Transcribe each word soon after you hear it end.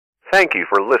Thank you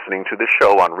for listening to the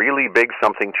show on Really Big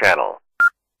Something Channel.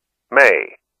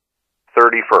 May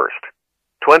 31st,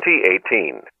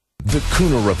 2018. The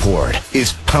Kuhner Report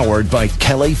is powered by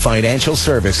Kelly Financial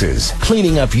Services.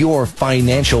 Cleaning up your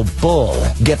financial bull.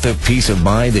 Get the peace of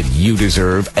mind that you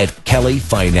deserve at Kelly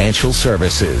Financial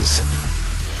Services.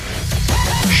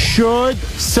 Should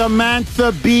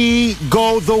Samantha Bee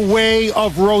go the way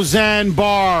of Roseanne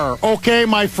Barr? Okay,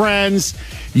 my friends,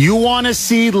 you want to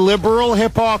see liberal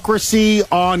hypocrisy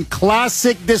on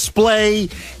classic display,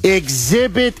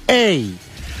 Exhibit A.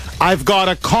 I've got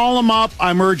a column up.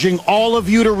 I'm urging all of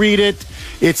you to read it.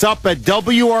 It's up at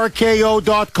wrko.com/Kuhner,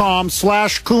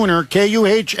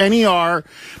 Kuhner.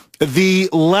 The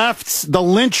left's, the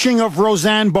lynching of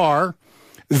Roseanne Barr,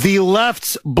 the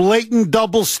left's blatant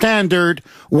double standard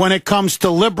when it comes to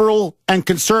liberal and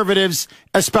conservatives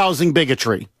espousing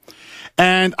bigotry.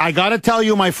 And I got to tell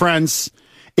you, my friends,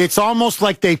 it's almost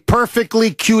like they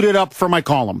perfectly queued it up for my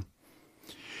column.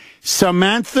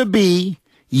 Samantha Bee,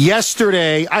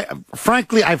 yesterday,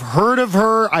 frankly, I've heard of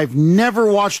her. I've never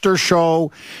watched her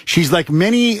show. She's like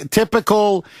many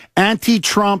typical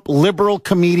anti-Trump liberal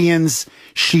comedians.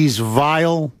 She's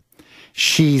vile.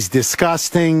 She's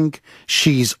disgusting.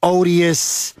 She's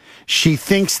odious. She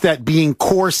thinks that being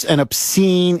coarse and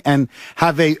obscene and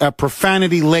have a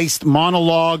profanity-laced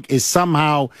monologue is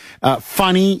somehow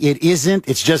funny. It isn't.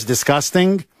 It's just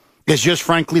disgusting. It's just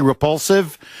frankly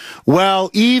repulsive. Well,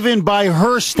 even by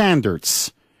her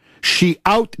standards, she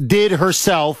outdid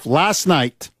herself last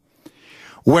night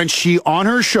when she, on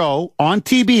her show on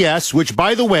TBS, which,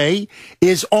 by the way,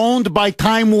 is owned by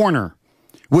Time Warner,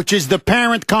 which is the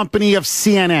parent company of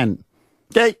CNN,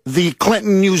 okay? The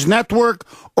Clinton News Network,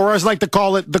 or as I like to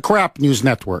call it, the crap news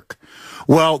network.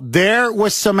 Well, there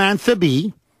was Samantha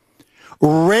Bee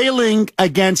railing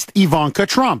against Ivanka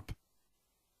Trump.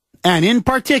 And in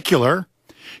particular,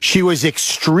 she was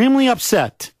extremely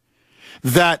upset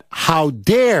that how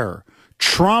dare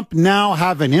Trump now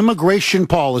have an immigration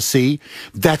policy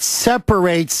that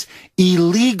separates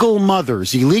illegal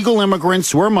mothers, illegal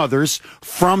immigrants who are mothers,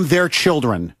 from their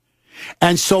children.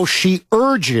 And so she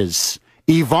urges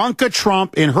Ivanka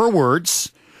Trump, in her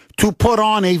words, to put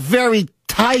on a very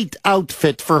tight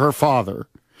outfit for her father.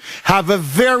 Have a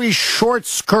very short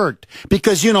skirt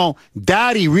because, you know,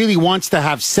 daddy really wants to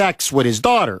have sex with his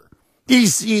daughter.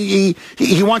 He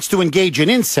wants to engage in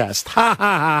incest. Ha,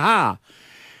 ha, ha, ha.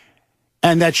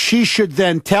 And that she should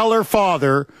then tell her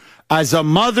father, as a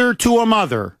mother to a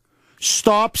mother,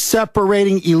 stop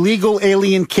separating illegal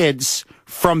alien kids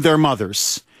from their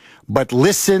mothers. But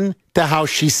listen to how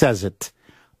she says it.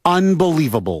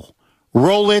 Unbelievable.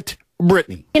 Roll it,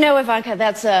 Brittany. You know, Ivanka,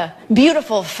 that's a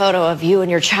beautiful photo of you and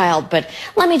your child, but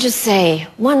let me just say,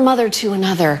 one mother to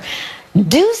another,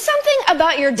 do something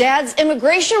about your dad's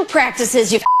immigration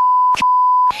practices, you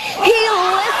He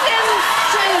listens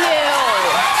to you.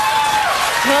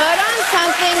 Put on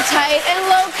something tight and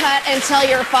low-cut and tell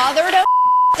your father to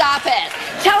stop it.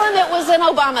 Tell him it was an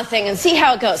Obama thing and see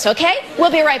how it goes, okay? We'll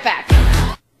be right back.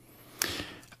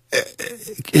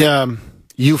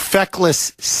 You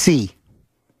feckless C.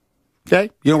 Okay?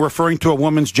 You know, referring to a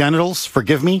woman's genitals,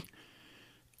 forgive me.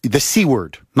 The C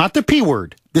word, not the P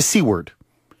word, the C word.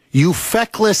 You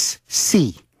feckless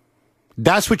C.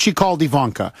 That's what she called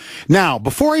Ivanka. Now,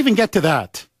 before I even get to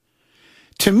that,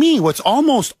 to me, what's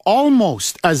almost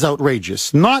as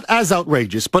outrageous, not as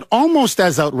outrageous, but almost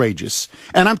as outrageous,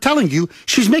 and I'm telling you,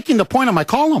 she's making the point of my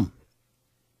column.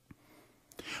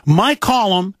 My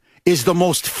column is the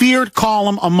most feared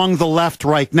column among the left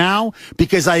right now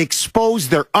because I expose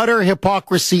their utter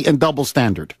hypocrisy and double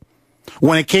standard.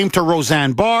 When it came to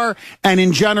Roseanne Barr, and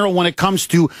in general when it comes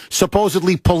to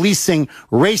supposedly policing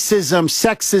racism,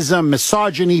 sexism,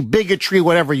 misogyny, bigotry,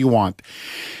 whatever you want.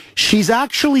 She's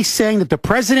actually saying that the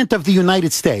President of the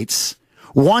United States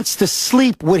wants to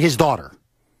sleep with his daughter.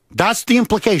 That's the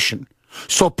implication.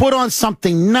 So put on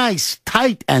something nice,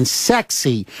 tight, and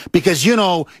sexy because, you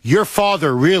know, your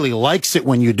father really likes it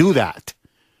when you do that.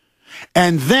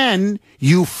 And then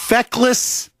you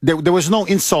feckless, there was no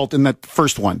insult in that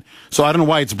first one, so I don't know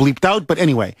why it's bleeped out, but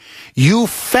anyway, you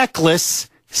feckless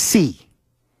C.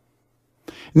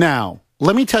 Now,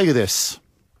 let me tell you this.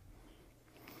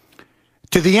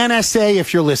 To the NSA,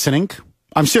 if you're listening,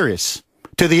 I'm serious.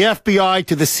 To the FBI,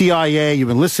 to the CIA, you've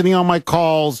been listening on my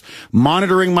calls,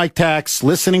 monitoring my texts,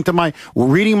 reading my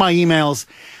emails.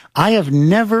 I have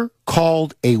never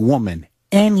called a woman,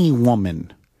 any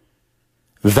woman,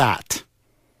 that.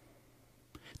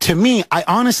 To me, I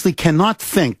honestly cannot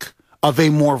think of a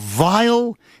more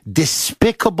vile,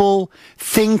 despicable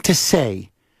thing to say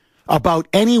about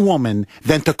any woman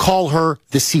than to call her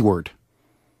the C word.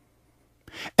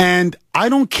 And I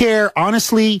don't care,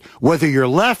 honestly, whether you're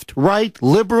left, right,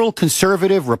 liberal,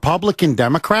 conservative, Republican,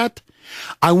 Democrat.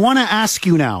 I want to ask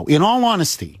you now, in all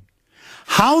honesty,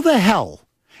 how the hell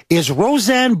is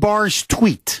Roseanne Barr's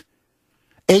tweet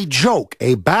a joke,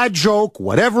 a bad joke,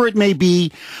 whatever it may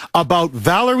be, about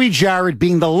Valerie Jarrett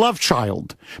being the love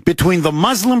child between the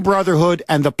Muslim Brotherhood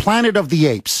and the Planet of the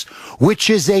Apes, which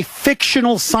is a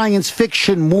fictional science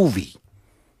fiction movie?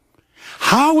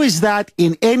 How is that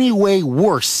in any way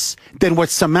worse than what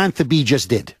Samantha Bee just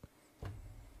did?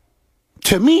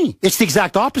 To me, it's the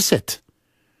exact opposite.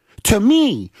 To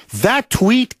me, that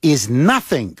tweet is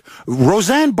nothing.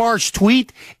 Roseanne Barr's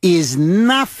tweet is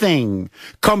nothing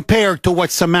compared to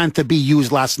what Samantha Bee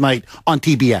used last night on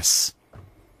TBS.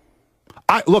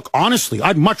 Look, honestly,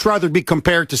 I'd much rather be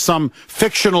compared to some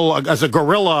fictional, as a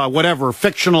gorilla, whatever,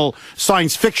 fictional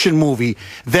science fiction movie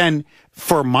than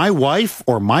for my wife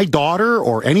or my daughter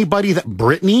or anybody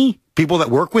Brittany, people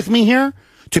that work with me here,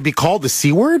 to be called the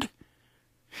C word.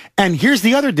 And here's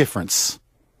the other difference.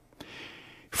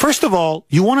 First of all,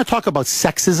 you want to talk about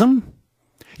sexism?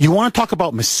 You want to talk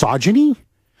about misogyny?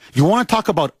 You want to talk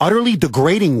about utterly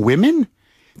degrading women?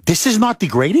 This is not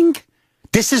degrading?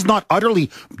 This is not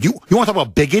utterly... You want to talk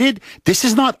about bigoted? This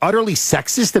is not utterly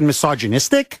sexist and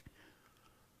misogynistic?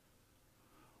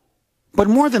 But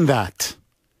more than that,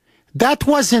 that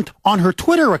wasn't on her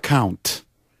Twitter account.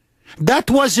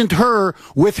 That wasn't her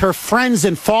with her friends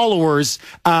and followers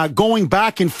going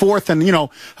back and forth and, ha,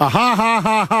 ha,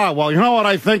 ha, ha. Well, you know what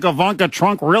I think Ivanka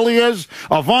Trump really is?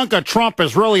 Ivanka Trump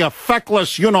is really a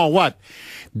feckless you-know-what.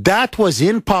 That was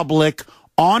in public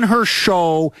on her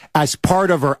show as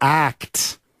part of her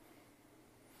act.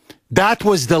 That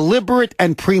was deliberate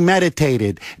and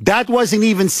premeditated. That wasn't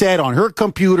even said on her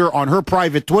computer, on her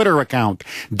private Twitter account.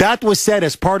 That was said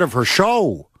as part of her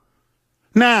show.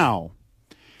 Now,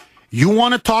 you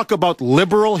want to talk about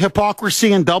liberal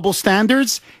hypocrisy and double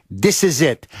standards? This is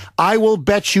it. I will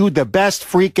bet you the best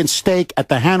freaking steak at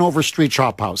the Hanover Street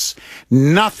Chop House.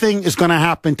 Nothing is going to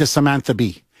happen to Samantha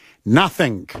Bee.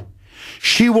 Nothing.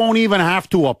 She won't even have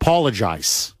to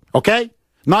apologize. Okay?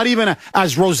 Not even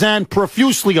as Roseanne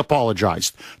profusely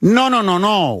apologized. No, no, no,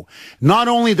 no. Not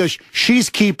only does she's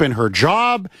keeping her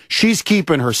job, she's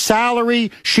keeping her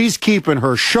salary, she's keeping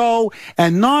her show,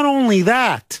 and not only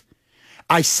that,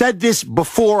 I said this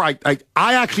before. I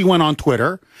actually went on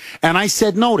Twitter and I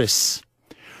said, notice,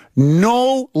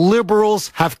 no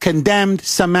liberals have condemned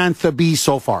Samantha Bee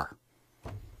so far.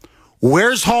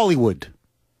 Where's Hollywood?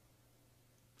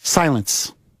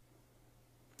 Silence.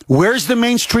 Where's the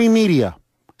mainstream media?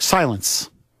 Silence.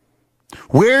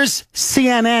 Where's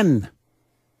CNN?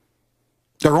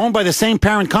 They're owned by the same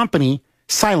parent company.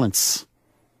 Silence.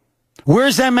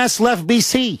 Where's MS Left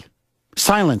BC?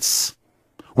 Silence.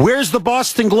 Where's the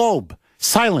Boston Globe?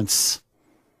 Silence.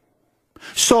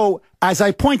 So, as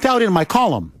I point out in my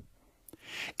column,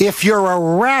 if you're a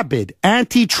rabid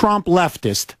anti-Trump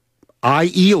leftist,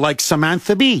 i.e. like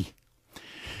Samantha Bee,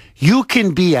 you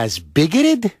can be as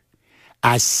bigoted,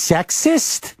 as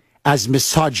sexist, as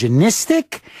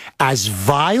misogynistic, as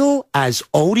vile, as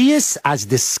odious, as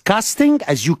disgusting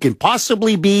as you can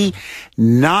possibly be.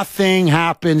 Nothing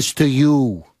happens to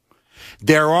you.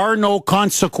 There are no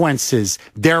consequences.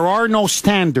 There are no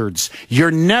standards. You're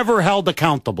never held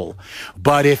accountable.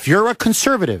 But if you're a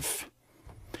conservative,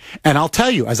 and I'll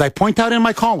tell you, as I point out in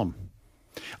my column,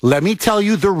 let me tell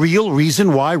you the real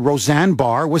reason why Roseanne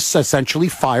Barr was essentially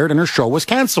fired and her show was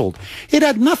canceled. It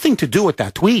had nothing to do with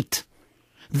that tweet.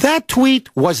 That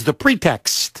tweet was the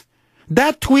pretext.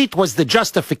 That tweet was the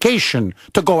justification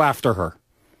to go after her.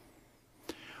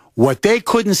 What they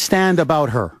couldn't stand about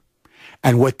her,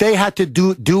 and what they had to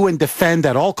do and defend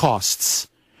at all costs,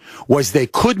 was they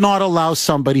could not allow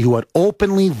somebody who had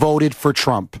openly voted for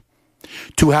Trump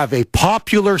to have a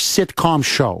popular sitcom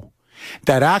show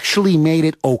that actually made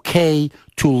it okay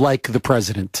to like the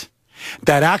president,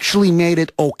 that actually made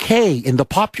it okay in the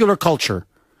popular culture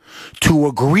to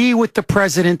agree with the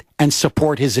president and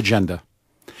support his agenda.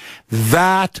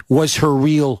 That was her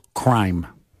real crime.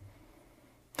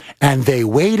 And they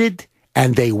waited,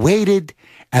 and they waited,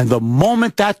 and the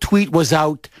moment that tweet was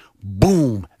out,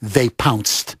 boom, they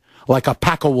pounced like a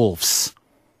pack of wolves.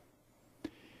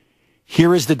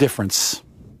 Here is the difference.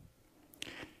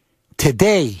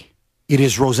 Today, it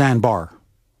is Roseanne Barr.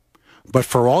 But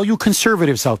for all you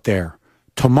conservatives out there,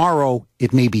 tomorrow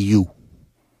it may be you.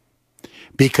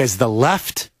 Because the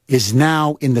left is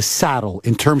now in the saddle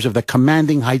in terms of the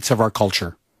commanding heights of our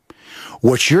culture.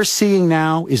 What you're seeing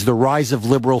now is the rise of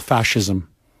liberal fascism.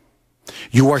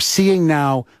 You are seeing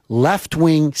now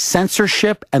left-wing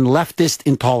censorship and leftist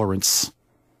intolerance,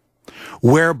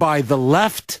 whereby the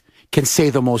left can say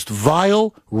the most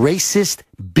vile, racist,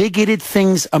 bigoted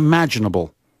things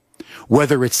imaginable.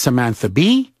 Whether it's Samantha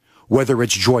Bee, whether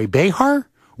it's Joy Behar,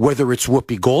 whether it's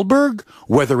Whoopi Goldberg,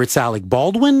 whether it's Alec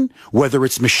Baldwin, whether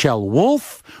it's Michelle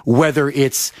Wolf, whether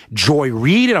it's Joy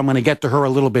Reid, and I'm going to get to her a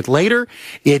little bit later,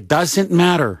 it doesn't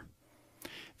matter.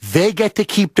 They get to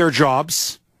keep their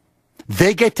jobs.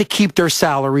 They get to keep their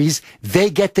salaries. They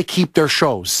get to keep their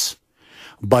shows.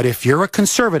 But if you're a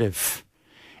conservative,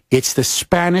 it's the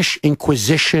Spanish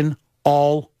Inquisition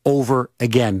all over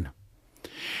again.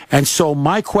 And so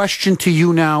my question to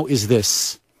you now is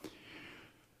this.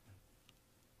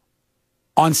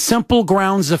 On simple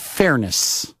grounds of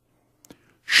fairness,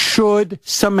 should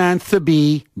Samantha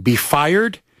Bee be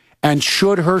fired and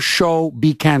should her show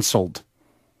be canceled?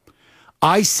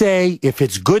 I say if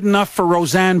it's good enough for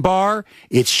Roseanne Barr,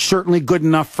 it's certainly good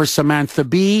enough for Samantha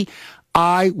Bee.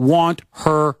 I want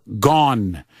her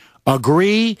gone.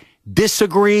 Agree?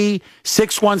 Disagree?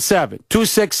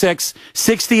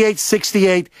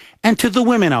 617-266-6868. And to the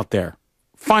women out there,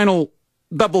 final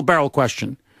double-barrel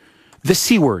question. The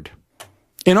C word.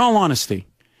 In all honesty,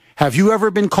 have you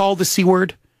ever been called the C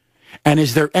word? And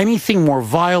is there anything more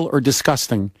vile or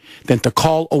disgusting than to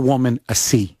call a woman a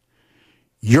C?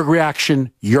 Your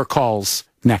reaction, your calls,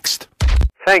 next.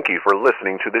 Thank you for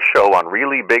listening to the show on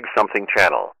Really Big Something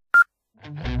Channel.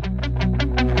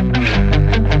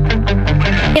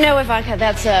 You know, Ivanka,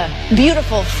 that's a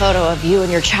beautiful photo of you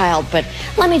and your child, but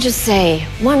let me just say,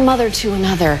 one mother to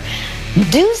another,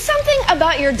 do something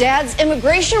about your dad's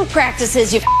immigration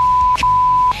practices, you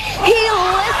He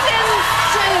listens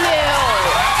to you.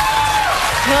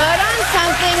 Put on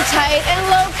something tight and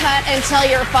low-cut and tell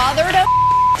your father to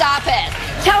stop it.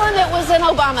 Tell him it was an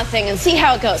Obama thing and see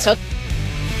how it goes. So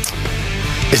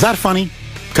is that funny?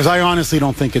 Because I honestly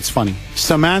don't think it's funny.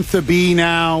 Samantha Bee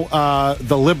now,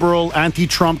 the liberal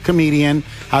anti-Trump comedian,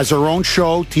 has her own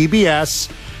show, TBS.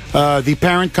 The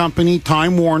parent company,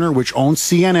 Time Warner, which owns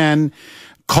CNN,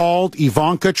 called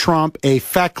Ivanka Trump a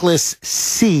feckless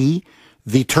C,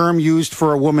 the term used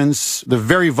for a woman's, the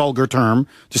very vulgar term,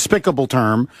 despicable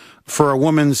term, for a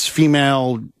woman's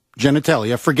female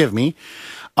genitalia. Forgive me.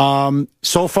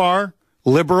 So far,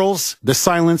 liberals, the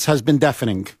silence has been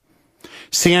deafening.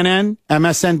 CNN,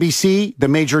 MSNBC, the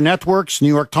major networks, New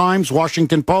York Times,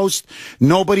 Washington Post,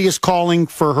 nobody is calling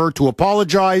for her to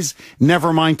apologize,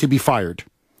 never mind to be fired.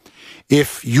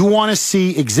 If you want to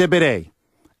see Exhibit A,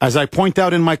 as I point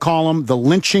out in my column, the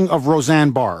lynching of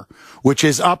Roseanne Barr, which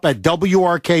is up at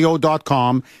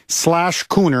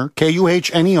WRKO.com/Kuhner,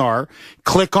 Kuhner.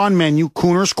 Click on menu,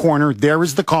 Kuhner's Corner. There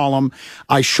is the column.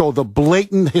 I show the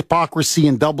blatant hypocrisy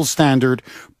and double standard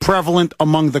prevalent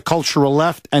among the cultural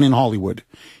left and in Hollywood.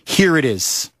 Here it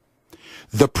is.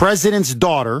 The president's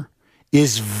daughter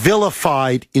is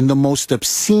vilified in the most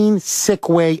obscene, sick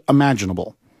way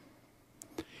imaginable.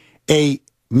 A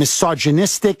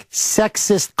misogynistic,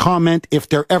 sexist comment, if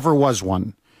there ever was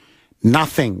one.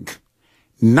 Nothing.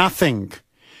 Nothing.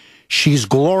 She's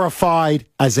glorified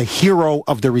as a hero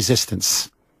of the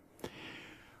resistance.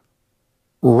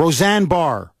 Roseanne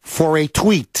Barr, for a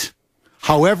tweet,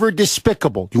 however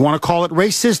despicable, you want to call it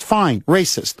racist? Fine,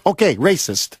 racist. Okay,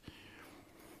 racist.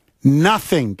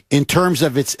 Nothing in terms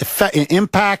of its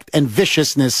impact and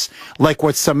viciousness like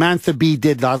what Samantha Bee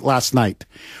did last night.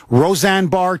 Roseanne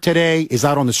Barr today is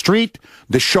out on the street.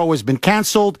 The show has been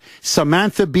canceled.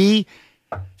 Samantha Bee,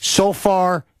 so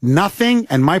far, nothing.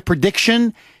 And my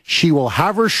prediction, she will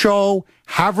have her show,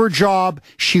 have her job.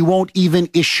 She won't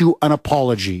even issue an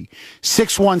apology.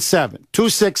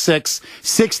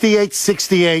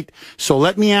 617-266-6868. So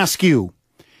let me ask you,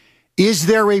 is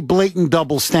there a blatant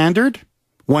double standard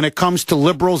when it comes to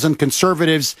liberals and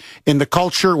conservatives in the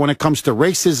culture, when it comes to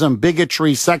racism,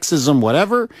 bigotry, sexism,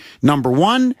 whatever? Number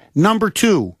one. Number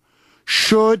two,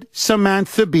 should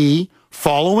Samantha Bee,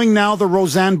 following now the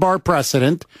Roseanne Barr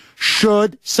precedent,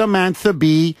 should Samantha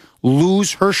Bee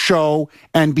lose her show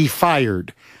and be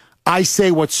fired? I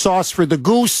say what's sauce for the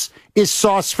goose is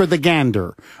sauce for the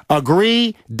gander.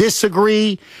 Agree?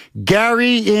 Disagree?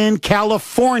 Gary in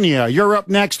California, you're up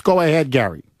next. Go ahead,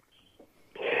 Gary.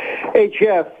 Hey,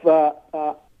 Jeff,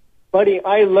 buddy,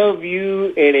 I love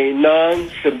you in a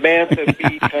non-Samantha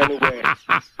Bee kind of way.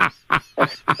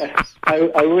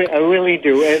 I really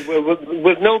do, and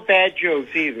with no bad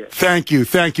jokes either. Thank you,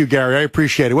 Gary. I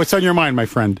appreciate it. What's on your mind, my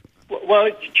friend? Well,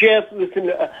 Jeff,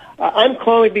 listen, I'm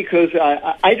calling because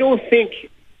I don't think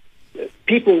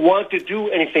people want to do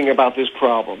anything about this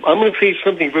problem. I'm going to say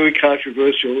something very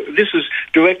controversial. This is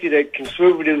directed at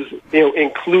conservatives,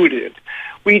 included.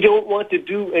 We don't want to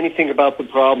do anything about the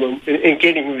problem in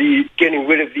getting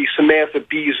rid of the Samantha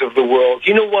Bees of the world.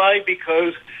 You know why?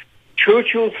 Because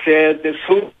Churchill said that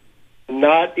socialism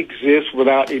not exist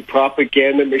without a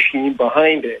propaganda machine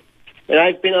behind it. And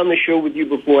I've been on the show with you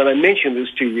before, and I mentioned this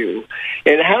to you.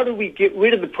 And how do we get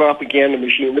rid of the propaganda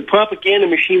machine? The propaganda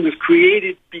machine was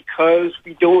created because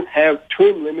we don't have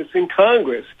term limits in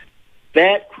Congress.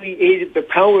 That created the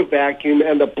power vacuum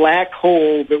and the black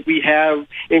hole that we have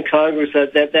in Congress,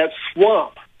 that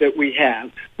swamp that we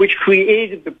have, which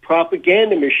created the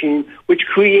propaganda machine, which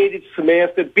created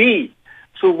Samantha Bee.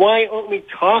 So why aren't we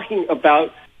talking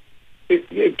about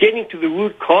getting to the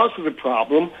root cause of the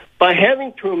problem by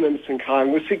having term limits in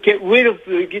Congress to get rid of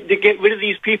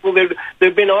these people that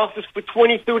have been in office for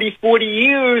 20, 30, 40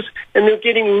 years, and they're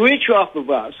getting rich off of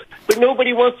us. But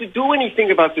nobody wants to do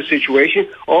anything about the situation.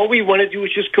 All we want to do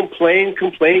is just complain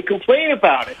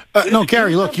about it. No,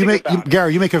 Gary, look, you make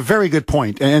a very good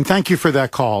point, and thank you for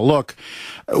that call. Look,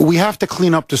 we have to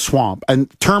clean up the swamp, and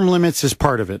term limits is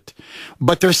part of it.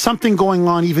 But there's something going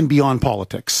on even beyond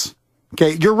politics.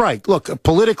 Okay, you're right. Look,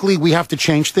 politically, we have to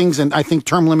change things, and I think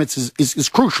term limits is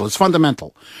crucial. It's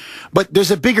fundamental. But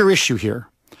there's a bigger issue here,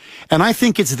 and I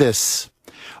think it's this.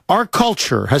 Our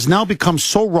culture has now become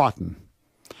so rotten.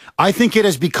 I think it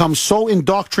has become so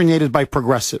indoctrinated by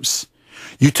progressives.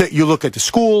 You look at the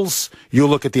schools, you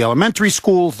look at the elementary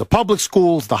schools, the public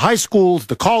schools, the high schools,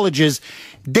 the colleges.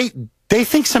 They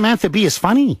think Samantha Bee is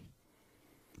funny.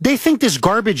 They think this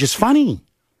garbage is funny.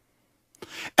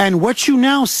 And what you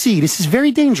now see, this is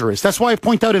very dangerous. That's why I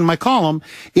point out in my column,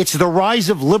 it's the rise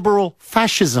of liberal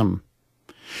fascism.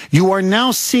 You are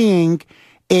now seeing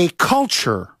a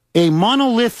culture, a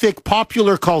monolithic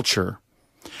popular culture,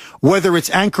 whether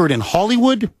it's anchored in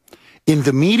Hollywood, in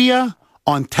the media,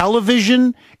 on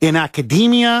television, in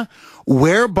academia,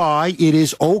 whereby it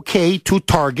is okay to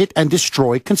target and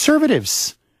destroy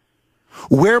conservatives.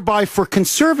 Whereby for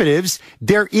conservatives,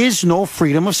 there is no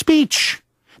freedom of speech.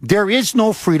 There is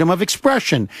no freedom of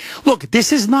expression. Look,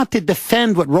 this is not to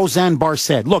defend what Roseanne Barr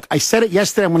said. Look, I said it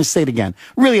yesterday. I'm going to say it again.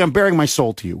 Really, I'm bearing my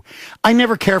soul to you. I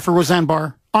never cared for Roseanne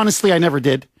Barr. Honestly, I never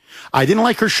did. I didn't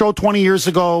like her show 20 years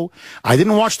ago. I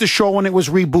didn't watch the show when it was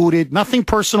rebooted. Nothing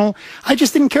personal. I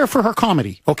just didn't care for her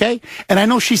comedy, okay? And I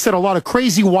know she said a lot of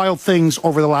crazy, wild things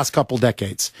over the last couple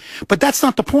decades. But that's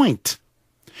not the point.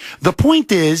 The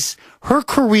point is, her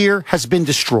career has been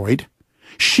destroyed.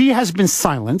 She has been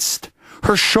silenced.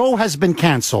 Her show has been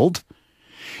canceled.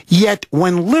 Yet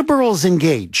when liberals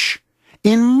engage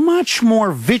in much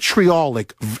more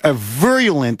vitriolic,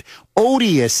 virulent,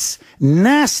 odious,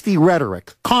 nasty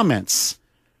rhetoric, comments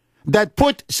that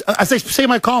put, as I say in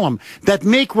my column, that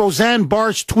make Roseanne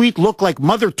Barr's tweet look like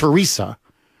Mother Teresa.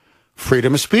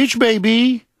 Freedom of speech,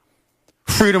 baby.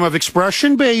 Freedom of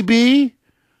expression, baby.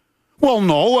 Well,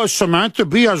 no, Samantha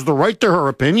Bee has the right to her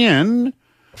opinion.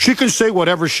 She can say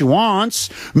whatever she wants.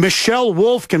 Michelle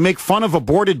Wolf can make fun of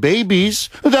aborted babies.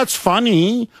 That's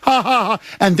funny. Ha ha ha.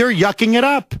 And they're yucking it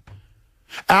up.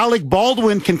 Alec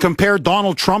Baldwin can compare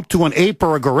Donald Trump to an ape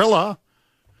or a gorilla.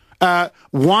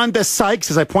 Wanda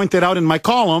Sykes, as I pointed out in my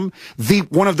column,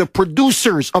 one of the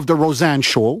producers of the Roseanne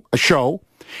show,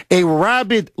 a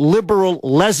rabid liberal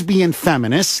lesbian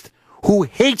feminist who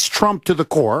hates Trump to the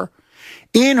core,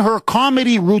 in her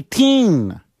comedy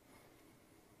routine,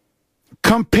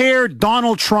 compared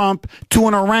Donald Trump to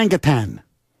an orangutan.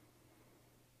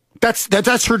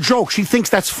 That's her joke. She thinks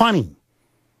that's funny.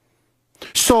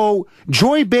 So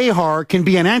Joy Behar can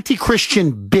be an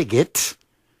anti-Christian bigot.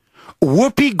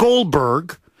 Whoopi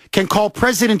Goldberg can call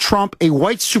President Trump a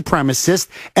white supremacist,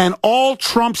 and all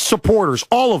Trump supporters,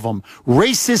 all of them,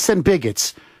 racists and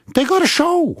bigots, they got a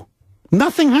show.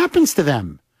 Nothing happens to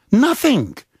them.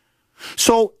 Nothing.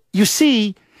 So you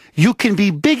see, you can be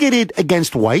bigoted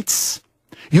against whites.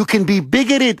 You can be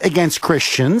bigoted against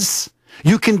Christians.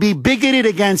 You can be bigoted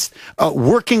against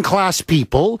working class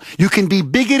people. You can be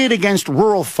bigoted against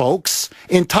rural folks,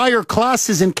 entire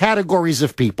classes and categories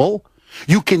of people.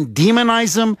 You can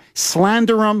demonize them,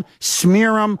 slander them,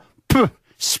 smear them,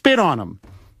 spit on them.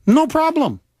 No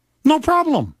problem. No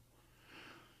problem.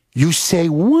 You say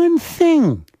one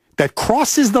thing that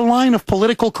crosses the line of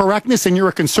political correctness and you're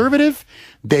a conservative,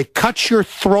 they cut your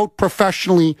throat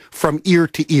professionally from ear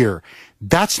to ear.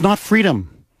 That's not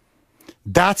freedom.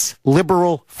 That's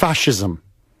liberal fascism.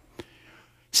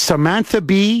 Samantha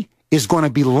Bee is going to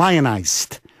be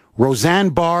lionized. Roseanne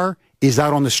Barr is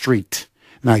out on the street.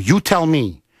 Now you tell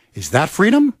me, is that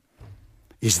freedom?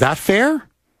 Is that fair?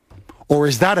 Or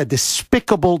is that a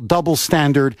despicable double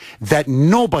standard that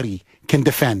nobody can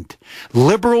defend?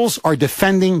 Liberals are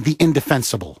defending the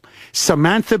indefensible.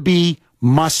 Samantha Bee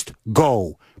must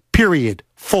go. Period.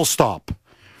 Full stop.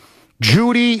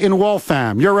 Judy in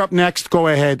Waltham, you're up next. Go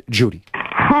ahead, Judy.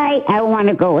 I want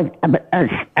to go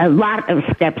a lot of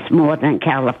steps more than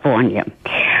California.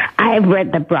 I've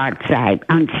read the broadside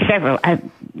on several. I've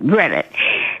read it.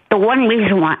 The one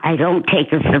reason why I don't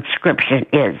take a subscription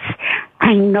is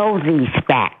I know these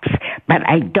facts, but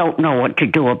I don't know what to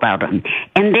do about them.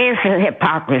 And there's a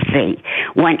hypocrisy.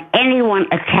 When anyone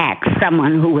attacks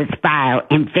someone who is vile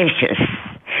and vicious,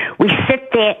 we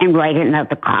sit there and write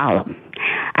another column.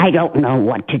 I don't know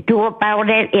what to do about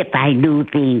it. If I knew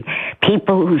the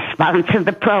people who sponsor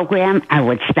the program, I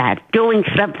would start doing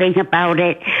something about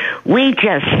it. We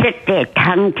just sit there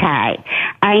tongue-tied.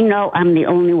 I know I'm the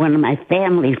only one in my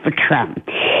family for Trump.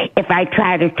 If I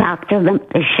try to talk to them,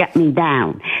 they shut me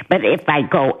down. But if I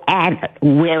go at it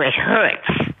where it hurts,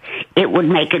 it would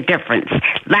make a difference.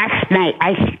 Last night,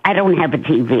 I don't have a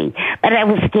TV, but I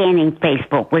was scanning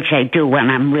Facebook, which I do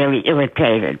when I'm really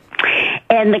irritated.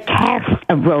 And the cast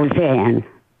of Roseanne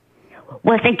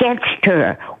was against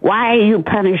her. Why are you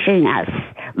punishing us?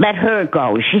 Let her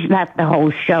go. She's not the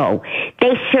whole show.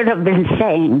 They should have been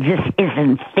saying this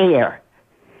isn't fair.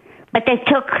 But they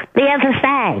took the other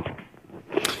side.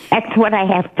 That's what I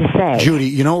have to say. Judy,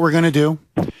 you know what we're going to do?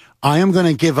 I am going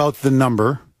to give out the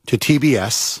number to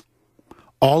TBS.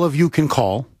 All of you can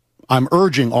call. I'm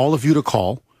urging all of you to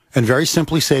call and very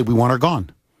simply say, we want her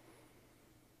gone.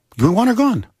 We want her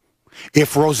gone.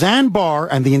 If Roseanne Barr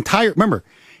and the entire, remember,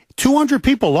 200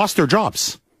 people lost their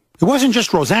jobs. It wasn't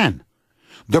just Roseanne.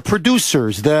 The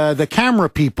producers, the camera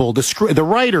people, the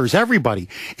writers, everybody.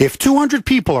 If 200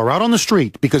 people are out on the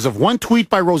street because of one tweet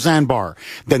by Roseanne Barr,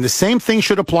 then the same thing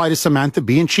should apply to Samantha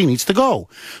Bee, and she needs to go.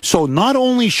 So not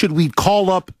only should we call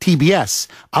up TBS,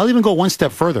 I'll even go one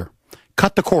step further.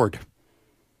 Cut the cord.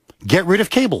 Get rid of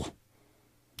cable.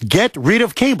 Get rid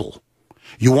of cable.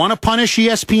 You want to punish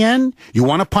ESPN? You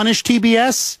want to punish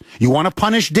TBS? You want to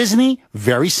punish Disney?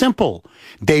 Very simple.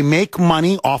 They make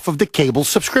money off of the cable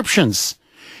subscriptions.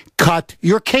 Cut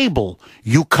your cable.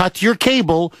 You cut your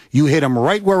cable, you hit them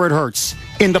right where it hurts,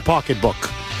 in the pocketbook.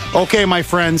 Okay, my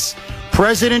friends,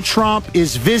 President Trump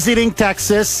is visiting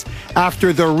Texas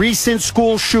after the recent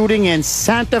school shooting in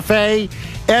Santa Fe.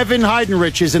 Evan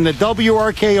Heidenrich is in the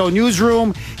WRKO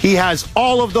newsroom. He has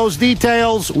all of those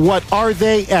details. What are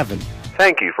they, Evan?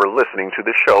 Thank you for listening to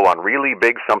the show on Really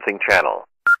Big Something Channel.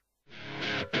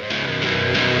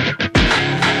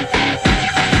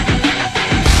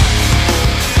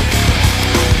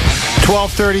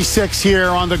 $12:36 here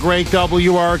on the great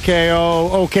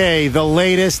WRKO. Okay, the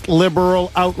latest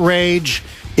liberal outrage,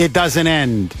 it doesn't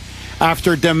end.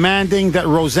 After demanding that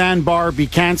Roseanne Barr be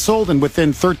canceled, and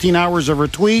within 13 hours of her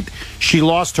tweet, she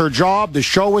lost her job, the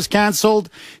show was canceled.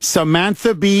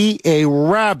 Samantha Bee, a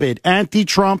rabid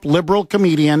anti-Trump liberal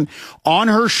comedian, on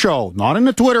her show, not in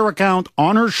a Twitter account,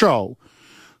 on her show,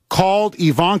 called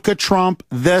Ivanka Trump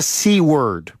the C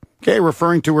word. Okay,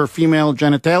 referring to her female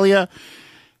genitalia.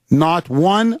 Not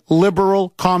one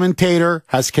liberal commentator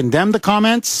has condemned the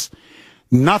comments.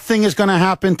 Nothing is going to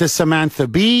happen to Samantha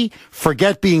Bee.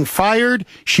 Forget being fired.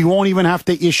 She won't even have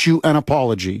to issue an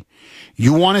apology.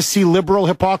 You want to see liberal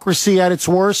hypocrisy at its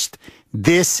worst?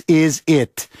 This is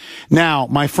it. Now,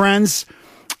 my friends,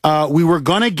 we were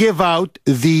going to give out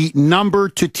the number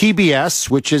to TBS,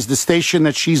 which is the station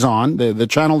that she's on, the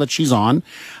channel that she's on.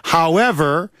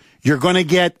 However, you're going to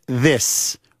get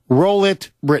this. Roll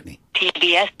it, Brittany.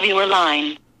 TBS viewer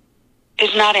line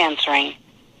is not answering.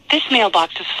 This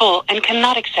mailbox is full and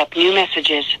cannot accept new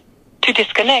messages. To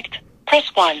disconnect, press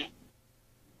 1.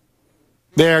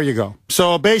 There you go.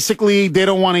 So basically, they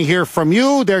don't want to hear from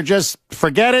you. They're just,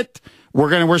 forget it.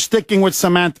 We're sticking with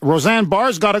Samantha. Roseanne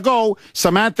Barr's got to go.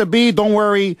 Samantha Bee, don't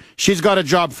worry. She's got a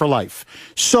job for life.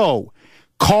 So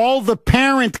call the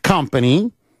parent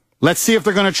company. Let's see if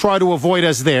they're going to try to avoid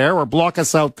us there or block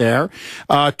us out there.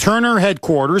 Turner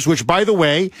headquarters, which, by the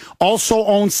way, also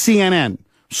owns CNN.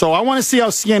 So I want to see how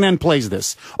CNN plays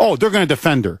this. Oh, they're going to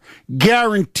defend her.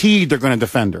 Guaranteed they're going to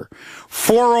defend her.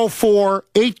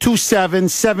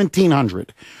 404-827-1700.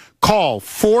 Call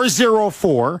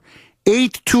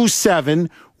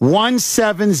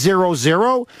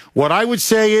 404-827-1700. What I would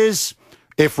say is,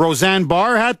 if Roseanne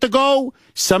Barr had to go,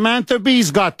 Samantha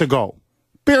Bee's got to go.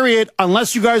 Period.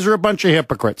 Unless you guys are a bunch of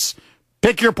hypocrites.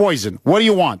 Pick your poison. What do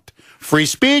you want? Free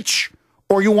speech,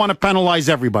 or you want to penalize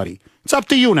everybody? It's up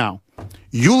to you now.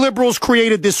 You liberals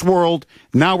created this world.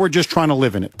 Now we're just trying to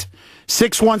live in it.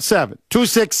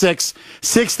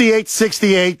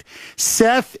 617-266-6868.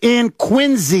 Seth in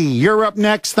Quincy. You're up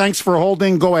next. Thanks for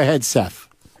holding. Go ahead, Seth.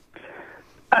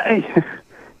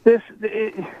 This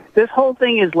whole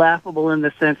thing is laughable in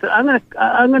the sense that I'm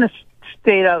going to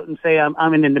state out and say I'm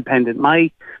an independent.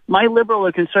 My liberal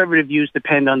or conservative views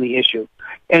depend on the issue.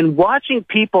 And watching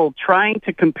people trying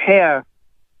to compare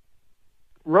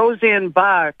Roseanne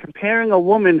Barr, comparing a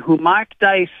woman who Mark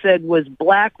Dice said was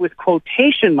black with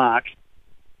quotation marks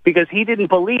because he didn't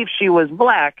believe she was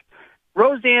black,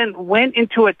 Roseanne went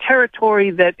into a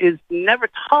territory that is never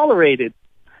tolerated.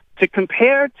 To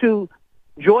compare to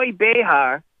Joy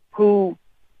Behar, who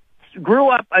grew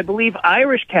up, I believe,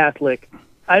 Irish Catholic.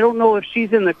 I don't know if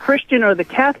she's in the Christian or the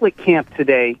Catholic camp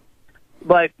today,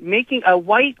 but making a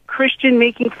white Christian,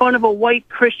 making fun of a white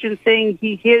Christian, saying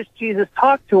he hears Jesus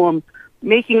talk to him,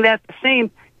 making that the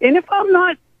same. And if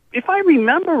I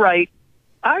remember right,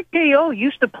 RKO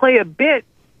used to play a bit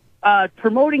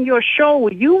promoting your show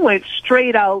where you went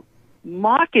straight out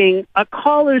mocking a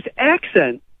caller's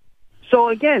accent. So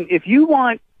again, if you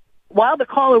want, while the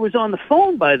caller was on the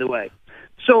phone, by the way,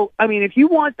 so, I mean, if you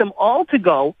want them all to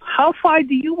go, how far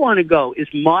do you want to go? Is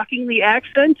mocking the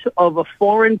accent of a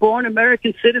foreign-born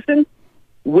American citizen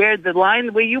where the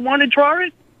line, where you want to draw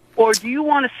it? Or do you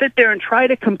want to sit there and try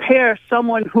to compare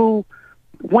someone who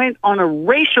went on a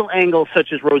racial angle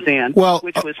such as Roseanne,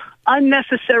 which was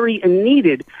unnecessary and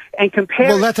needed, and compare?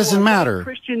 Well, that doesn't matter.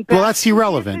 Well, that's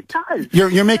irrelevant. Yes, it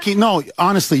does. You're making, no,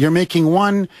 honestly, you're making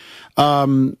one,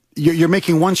 you're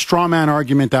making one straw man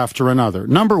argument after another.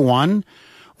 Number one,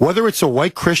 whether it's a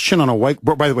white Christian on a white,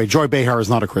 by the way, Joy Behar is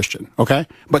not a Christian, okay?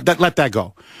 But let that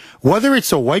go. Whether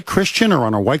it's a white Christian or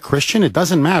on a white Christian, it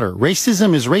doesn't matter.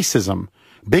 Racism is racism.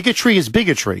 Bigotry is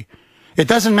bigotry. It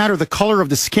doesn't matter the color of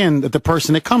the skin that the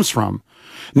person it comes from.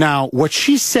 Now, what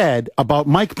she said about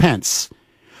Mike Pence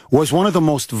was one of the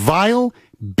most vile,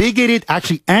 bigoted,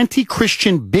 actually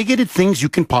anti-Christian, bigoted things you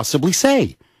can possibly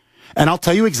say. And I'll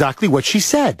tell you exactly what she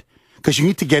said, because you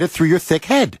need to get it through your thick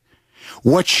head.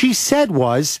 What she said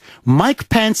was, Mike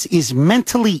Pence is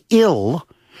mentally ill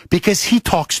because he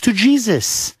talks to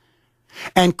Jesus.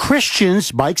 And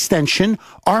Christians, by extension,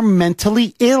 are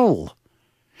mentally ill.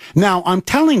 Now, I'm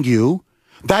telling you,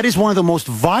 that is one of the most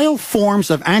vile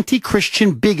forms of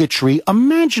anti-Christian bigotry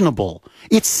imaginable.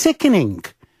 It's sickening.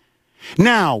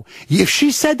 Now, if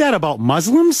she said that about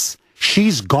Muslims,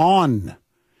 she's gone.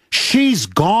 She's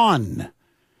gone.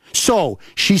 So,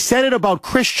 she said it about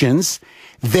Christians.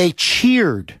 They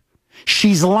cheered.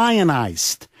 She's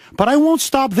lionized. But I won't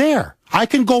stop there. I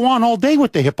can go on all day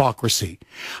with the hypocrisy.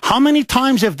 How many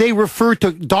times have they referred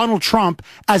to Donald Trump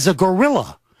as a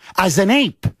gorilla, as an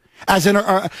ape, as an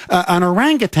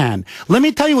orangutan? Let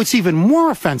me tell you what's even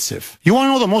more offensive. You want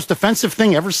to know the most offensive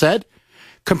thing ever said?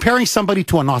 Comparing somebody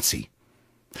to a Nazi.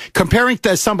 Comparing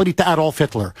somebody to Adolf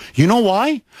Hitler. You know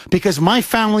why? Because my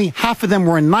family, half of them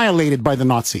were annihilated by the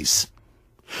Nazis.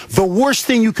 The worst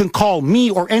thing you can call me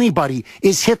or anybody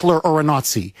is Hitler or a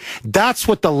Nazi. That's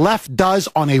what the left does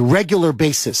on a regular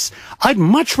basis. I'd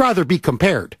much rather be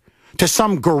compared to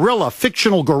some gorilla,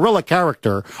 fictional gorilla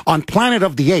character on Planet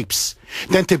of the Apes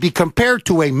than to be compared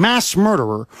to a mass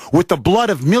murderer with the blood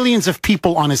of millions of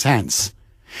people on his hands.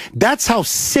 That's how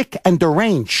sick and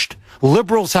deranged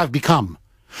liberals have become.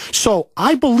 So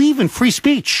I believe in free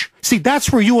speech. See, that's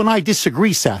where you and I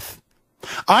disagree, Seth.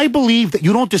 I believe that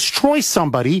you don't destroy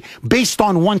somebody based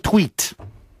on one tweet.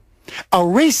 A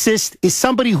racist is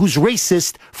somebody who's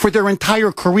racist for their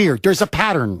entire career. There's a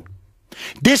pattern.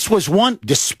 This was one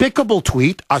despicable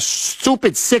tweet, a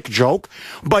stupid, sick joke,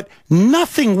 but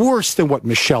nothing worse than what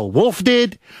Michelle Wolf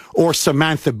did or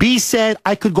Samantha Bee said.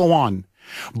 I could go on.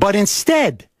 But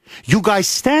instead, you guys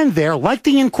stand there like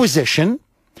the Inquisition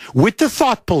with the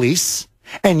thought police,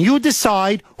 and you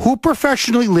decide who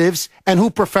professionally lives and who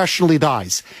professionally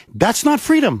dies. That's not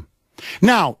freedom.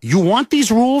 Now, you want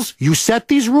these rules? You set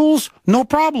these rules? No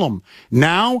problem.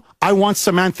 Now, I want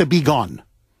Samantha Bee gone.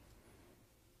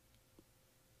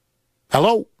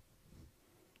 Hello?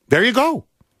 There you go.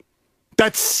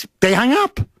 They hang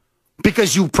up.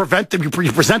 Because you present them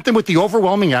with the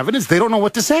overwhelming evidence, they don't know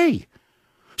what to say.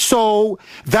 So,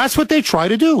 that's what they try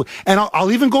to do. And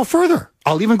I'll even go further.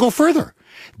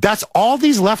 That's all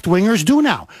these left-wingers do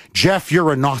now. Jeff,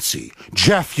 you're a Nazi.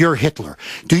 Jeff, you're Hitler.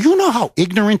 Do you know how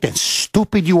ignorant and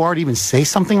stupid you are to even say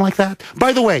something like that?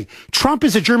 By the way, Trump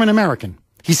is a German-American.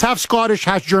 He's half Scottish,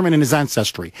 half German in his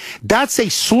ancestry. That's a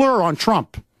slur on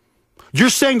Trump. You're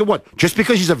saying that what? Just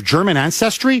because he's of German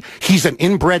ancestry, he's an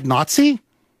inbred Nazi?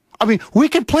 I mean, we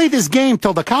could play this game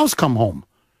till the cows come home.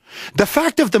 The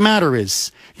fact of the matter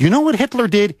is, you know what Hitler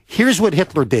did? Here's what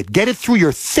Hitler did. Get it through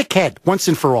your thick head once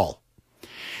and for all.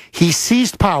 He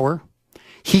seized power.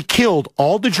 He killed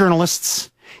all the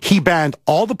journalists. He banned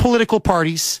all the political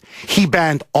parties. He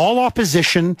banned all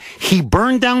opposition. He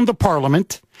burned down the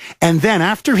parliament. And then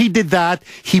after he did that,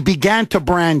 he began to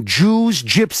brand Jews,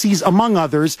 gypsies, among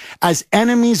others, as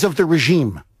enemies of the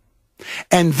regime.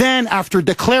 And then after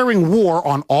declaring war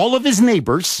on all of his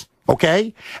neighbors,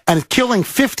 okay, and killing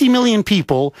 50 million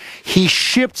people, he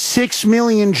shipped 6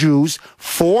 million Jews,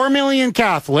 4 million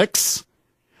Catholics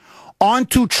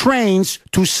onto trains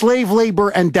to slave labor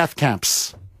and death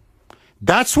camps.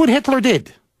 That's what Hitler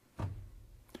did.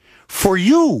 For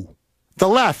you, the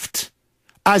left,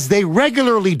 as they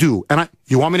regularly do, and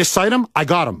you want me to cite them? I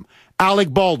got them. Alec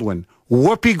Baldwin,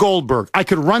 Whoopi Goldberg. I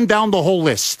could run down the whole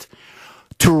list.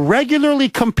 To regularly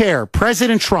compare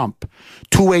President Trump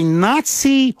to a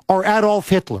Nazi or Adolf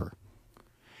Hitler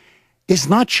is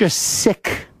not just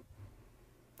sick.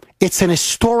 It's an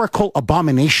historical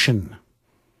abomination.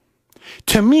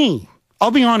 To me,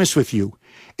 I'll be honest with you,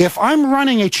 if I'm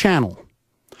running a channel,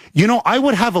 you know, I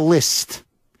would have a list.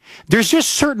 There's just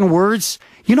certain words,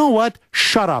 you know what?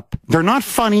 Shut up. They're not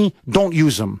funny. Don't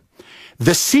use them.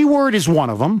 The C word is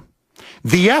one of them.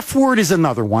 The F word is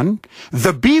another one.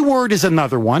 The B word is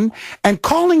another one. And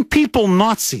calling people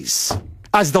Nazis,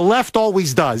 as the left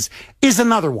always does, is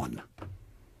another one.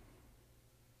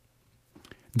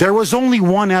 There was only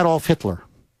one Adolf Hitler.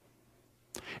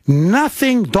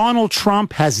 Nothing Donald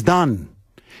Trump has done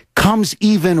comes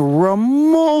even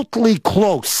remotely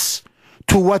close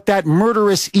to what that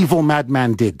murderous, evil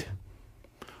madman did.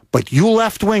 But you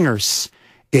left-wingers,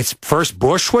 it's first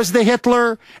Bush was the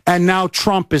Hitler, and now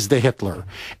Trump is the Hitler.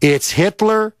 It's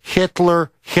Hitler,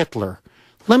 Hitler, Hitler.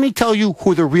 Let me tell you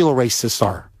who the real racists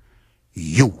are.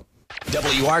 You.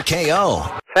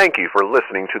 WRKO. Thank you for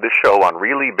listening to the show on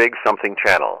Really Big Something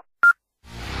Channel.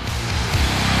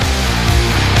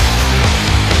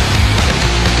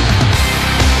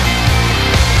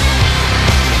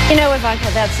 You know, Ivanka,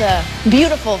 that's a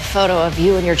beautiful photo of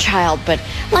you and your child, but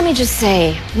let me just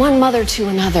say, one mother to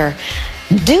another,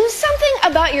 do something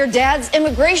about your dad's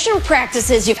immigration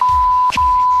practices, you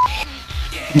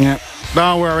Yeah,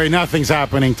 don't worry, nothing's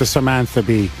happening to Samantha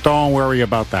Bee. Don't worry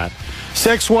about that.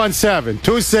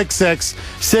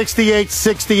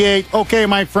 617-266-6868. Okay,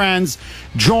 my friends,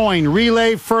 join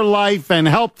Relay for Life and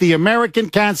help the American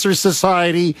Cancer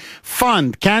Society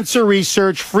fund cancer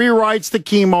research, free rides to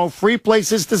chemo, free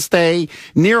places to stay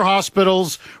near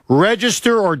hospitals.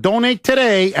 Register or donate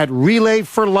today at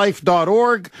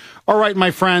relayforlife.org. All right,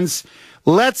 my friends,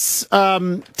 let's,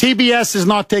 TBS is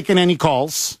not taking any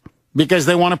calls because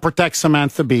they want to protect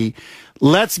Samantha Bee.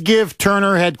 Let's give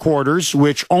Turner headquarters,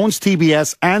 which owns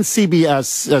TBS and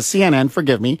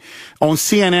CNN, owns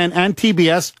CNN and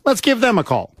TBS. Let's give them a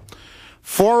call.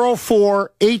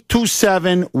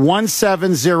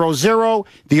 404-827-1700.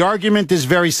 The argument is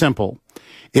very simple.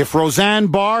 If Roseanne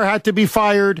Barr had to be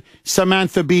fired,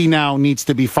 Samantha Bee now needs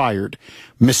to be fired.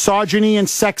 Misogyny and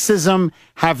sexism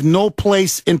have no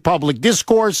place in public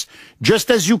discourse, just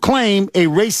as you claim a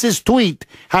racist tweet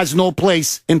has no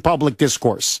place in public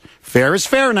discourse. Fair is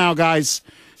fair now, guys.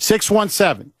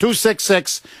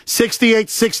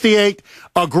 617-266-6868.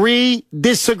 Agree,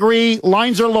 disagree,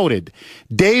 lines are loaded.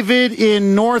 David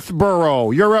in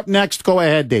Northborough. You're up next. Go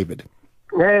ahead, David.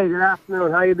 Hey, good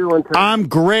afternoon. How you doing today? I'm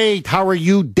great. How are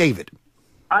you, David?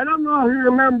 I don't know if you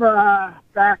remember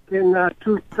back in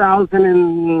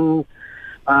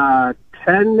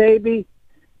 2010, maybe,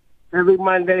 every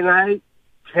Monday night,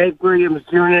 Jake Williams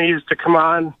Jr. used to come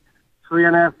on for the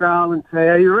NFL and say,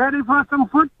 "Are you ready for some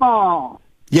football?"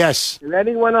 Yes. And then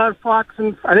he went on Fox,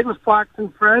 and I think it was Fox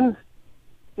and Friends,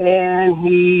 and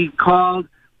he called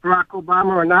Barack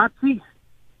Obama a Nazi,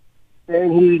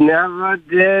 and he never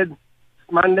did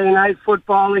Monday Night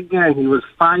Football again. He was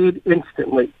fired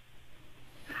instantly.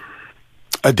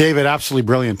 David, absolutely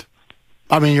brilliant.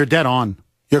 I mean, you're dead on.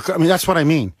 That's what I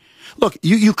mean. Look,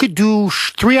 you could do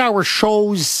 3-hour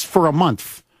shows for a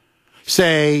month.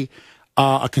 Say,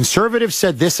 a conservative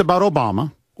said this about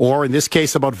Obama, or in this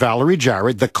case about Valerie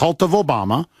Jarrett, the cult of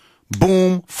Obama,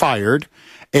 boom, fired.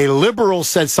 A liberal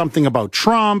said something about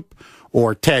Trump,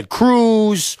 or Ted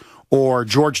Cruz, or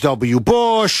George W.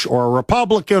 Bush, or a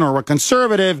Republican, or a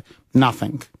conservative,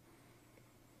 nothing.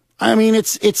 I mean,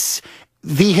 it's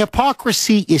the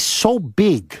hypocrisy is so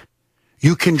big,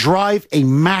 you can drive a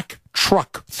Mack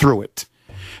truck through it.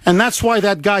 And that's why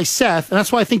that guy Seth, and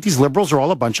that's why I think these liberals are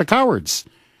all a bunch of cowards.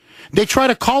 They try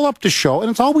to call up the show, and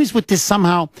it's always with this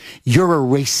somehow, you're a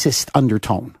racist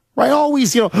undertone. Right?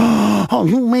 Always, oh,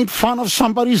 you made fun of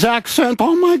somebody's accent.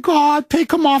 Oh, my God,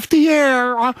 take him off the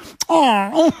air.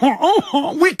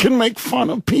 We can make fun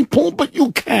of people, but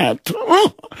you can't.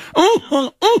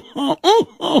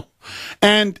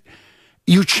 And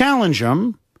you challenge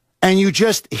them, and you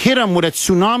just hit them with a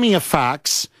tsunami of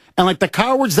facts, and like the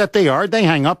cowards that they are, they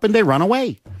hang up and they run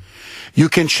away. You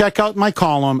can check out my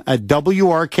column at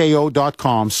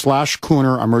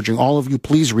wrko.com/Kuhner. I'm urging all of you,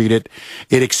 please read it.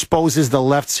 It exposes the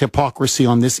left's hypocrisy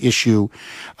on this issue.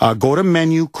 Go to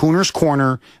menu, Kuhner's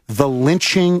Corner, the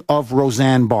lynching of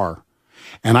Roseanne Barr.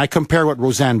 And I compare what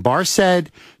Roseanne Barr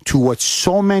said to what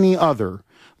so many other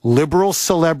liberal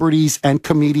celebrities and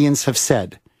comedians have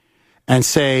said and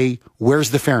say,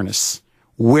 where's the fairness?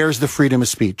 Where's the freedom of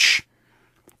speech?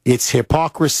 It's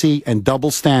hypocrisy and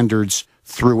double standards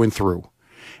through and through.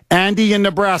 Andy in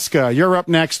Nebraska, you're up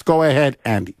next. Go ahead,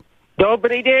 Andy.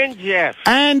 Dobry den, Jeff.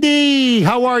 Andy,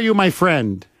 how are you, my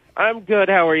friend? I'm good.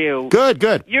 How are you? Good,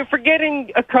 good. You're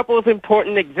forgetting a couple of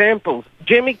important examples.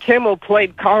 Jimmy Kimmel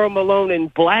played Karl Malone in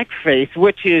blackface,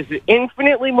 which is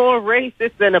infinitely more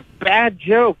racist than a bad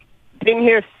joke. Didn't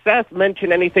hear Seth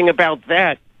mention anything about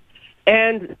that.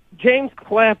 And James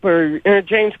Clapper,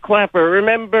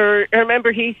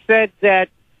 remember he said that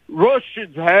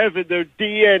Russians have in their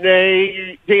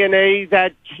DNA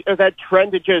that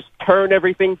trend to just turn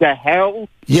everything to hell.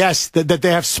 Yes, that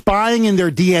they have spying in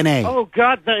their DNA. Oh,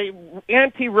 God, the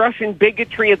anti-Russian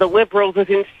bigotry of the liberals is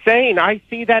insane. I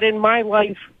see that in my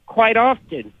life quite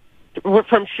often.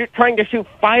 From trying to shoot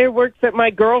fireworks at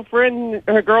her girlfriend,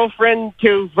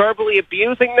 to verbally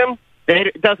abusing them.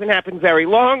 It doesn't happen very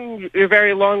long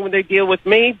when they deal with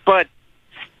me, but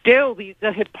still, the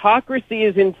hypocrisy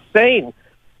is insane.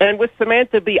 And with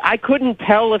Samantha Bee, I couldn't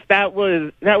tell if that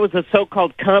was a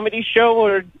so-called comedy show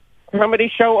or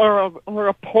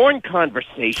a porn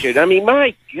conversation. I mean,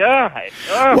 my God.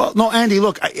 Oh. Well, no, Andy,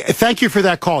 look, thank you for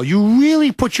that call. You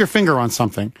really put your finger on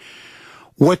something.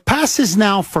 What passes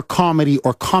now for comedy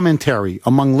or commentary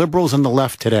among liberals and the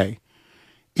left today,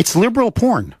 it's liberal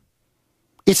porn.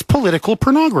 It's political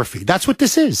pornography. That's what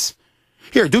this is.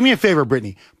 Here, do me a favor,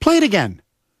 Brittany. Play it again.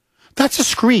 That's a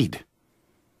screed.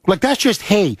 Like, that's just,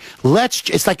 hey,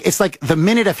 it's like the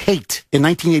minute of hate in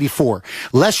 1984.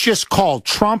 Let's just call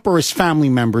Trump or his family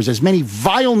members as many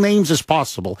vile names as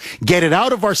possible. Get it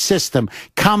out of our system.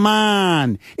 Come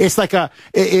on. It's like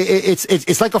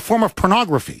it's like a form of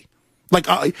pornography. Like,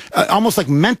 almost like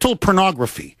mental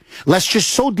pornography. Let's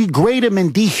just so degrade him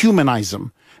and dehumanize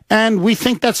him. And we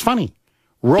think that's funny.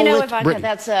 Roll it, Ivanka, Brittany.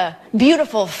 that's a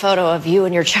beautiful photo of you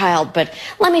and your child, but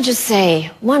let me just say,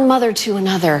 one mother to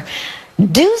another,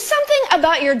 do something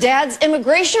about your dad's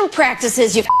immigration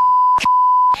practices, you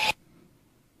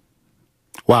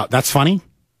Wow, that's funny?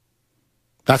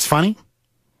 That's funny?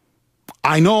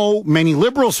 I know many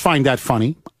liberals find that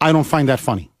funny. I don't find that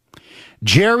funny.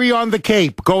 Jerry on the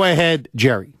Cape. Go ahead,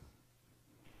 Jerry.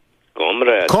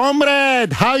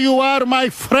 Comrade, how you are, my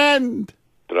friend?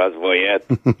 Здравствует.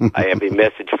 I have a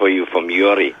message for you from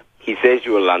Yuri. He says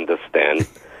you will understand.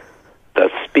 The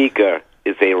speaker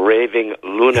is a raving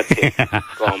lunatic,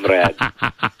 comrade.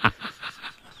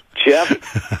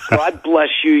 Jeff, God bless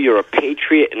you. You're a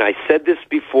patriot, and I said this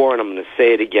before, and I'm going to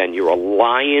say it again. You're a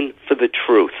lion for the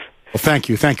truth. Well, thank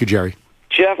you. Thank you, Jerry.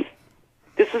 Jeff,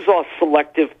 this is all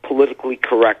selective, politically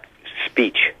correct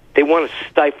speech. They want to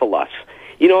stifle us.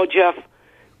 You know, Jeff,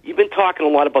 you've been talking a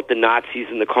lot about the Nazis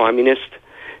and the communists.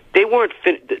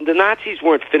 The Nazis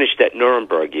weren't finished at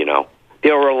Nuremberg, you know.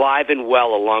 They were alive and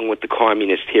well along with the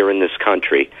communists here in this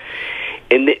country.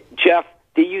 And, Jeff,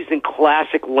 they're using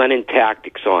classic Lenin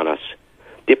tactics on us.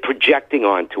 They're projecting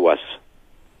onto us.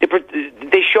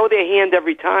 They show their hand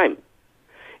every time.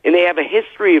 And they have a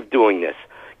history of doing this.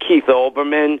 Keith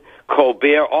Olbermann,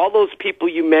 Colbert, all those people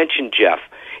you mentioned, Jeff.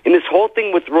 And this whole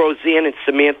thing with Roseanne and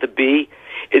Samantha Bee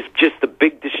is just a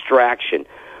big distraction.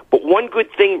 But one good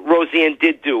thing Roseanne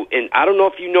did do, and I don't know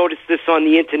if you noticed this on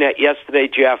the Internet yesterday,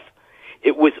 Jeff,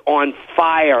 it was on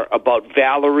fire about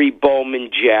Valerie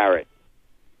Bowman Jarrett.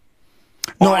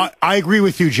 No, I agree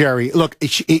with you, Jerry. Look,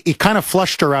 it kind of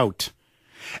flushed her out.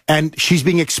 And she's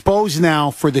being exposed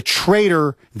now for the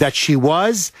traitor that she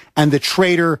was and the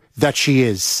traitor that she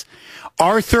is.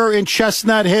 Arthur in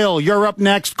Chestnut Hill, you're up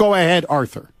next. Go ahead,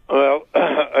 Arthur. Well,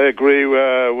 I agree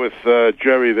with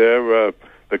Jerry there.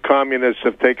 The communists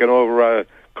have taken over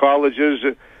colleges,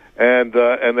 and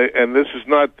this is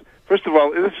not. First of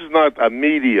all, this is not a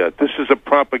media. This is a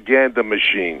propaganda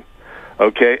machine.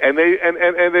 Okay, and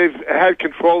they've had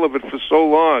control of it for so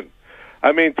long.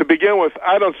 I mean, to begin with,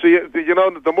 I don't see it. You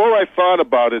know, the more I thought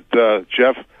about it,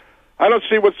 Jeff, I don't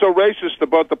see what's so racist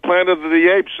about the Planet of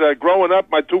the Apes. Growing up,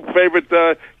 my two favorite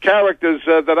characters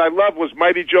that I loved was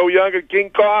Mighty Joe Young and King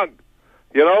Kong.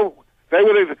 You know, they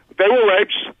were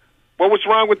apes. What was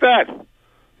wrong with that?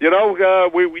 You know,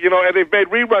 and they've made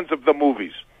reruns of the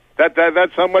movies.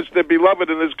 That's how much they're beloved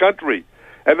in this country.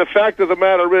 And the fact of the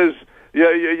matter is,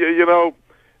 you know,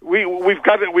 we've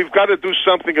got to do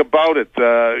something about it.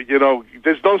 You know,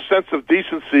 there's no sense of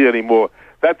decency anymore.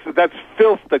 That's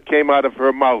filth that came out of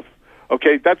her mouth.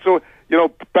 Okay, that's so. You know,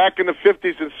 back in the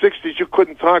 50s and 60s, you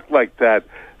couldn't talk like that.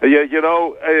 You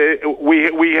know,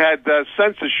 we had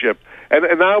censorship,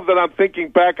 and now that I'm thinking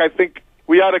back, I think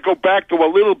we ought to go back to a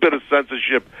little bit of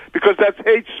censorship because that's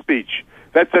hate speech.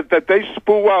 That they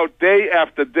spew out day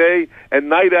after day and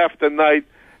night after night,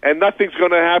 and nothing's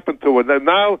going to happen to it. And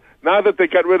now that they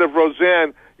got rid of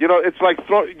Roseanne, you know, it's like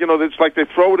they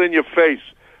throw it in your face.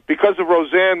 Because of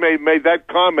Roseanne made that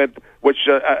comment, which,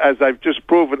 as I've just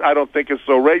proven, I don't think is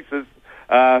so racist.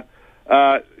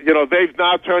 You know, they've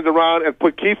now turned around and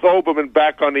put Keith Olbermann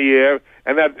back on the air,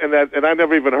 and I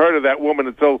never even heard of that woman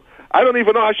until I don't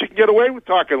even know how she can get away with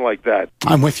talking like that.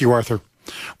 I'm with you, Arthur.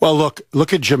 Well,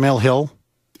 look at Jamel Hill,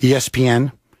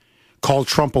 ESPN, called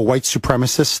Trump a white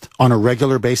supremacist on a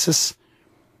regular basis.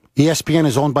 ESPN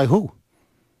is owned by who?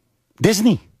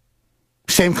 Disney.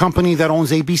 Same company that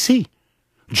owns ABC.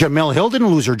 Jamel Hill didn't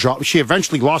lose her job. She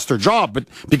eventually lost her job, but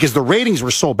because the ratings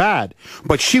were so bad.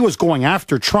 But she was going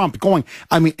after Trump,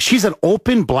 she's an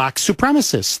open black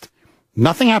supremacist.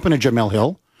 Nothing happened to Jamel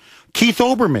Hill. Keith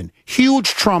Olbermann, huge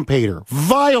Trump hater,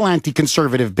 vile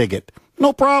anti-conservative bigot.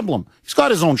 No problem. He's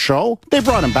got his own show. They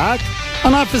brought him back.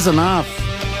 Enough is enough.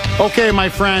 Okay, my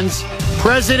friends,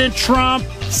 President Trump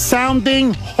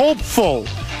sounding hopeful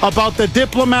about the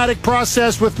diplomatic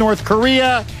process with North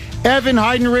Korea. Evan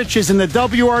Heidenrich is in the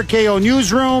WRKO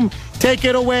newsroom. Take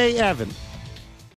it away, Evan.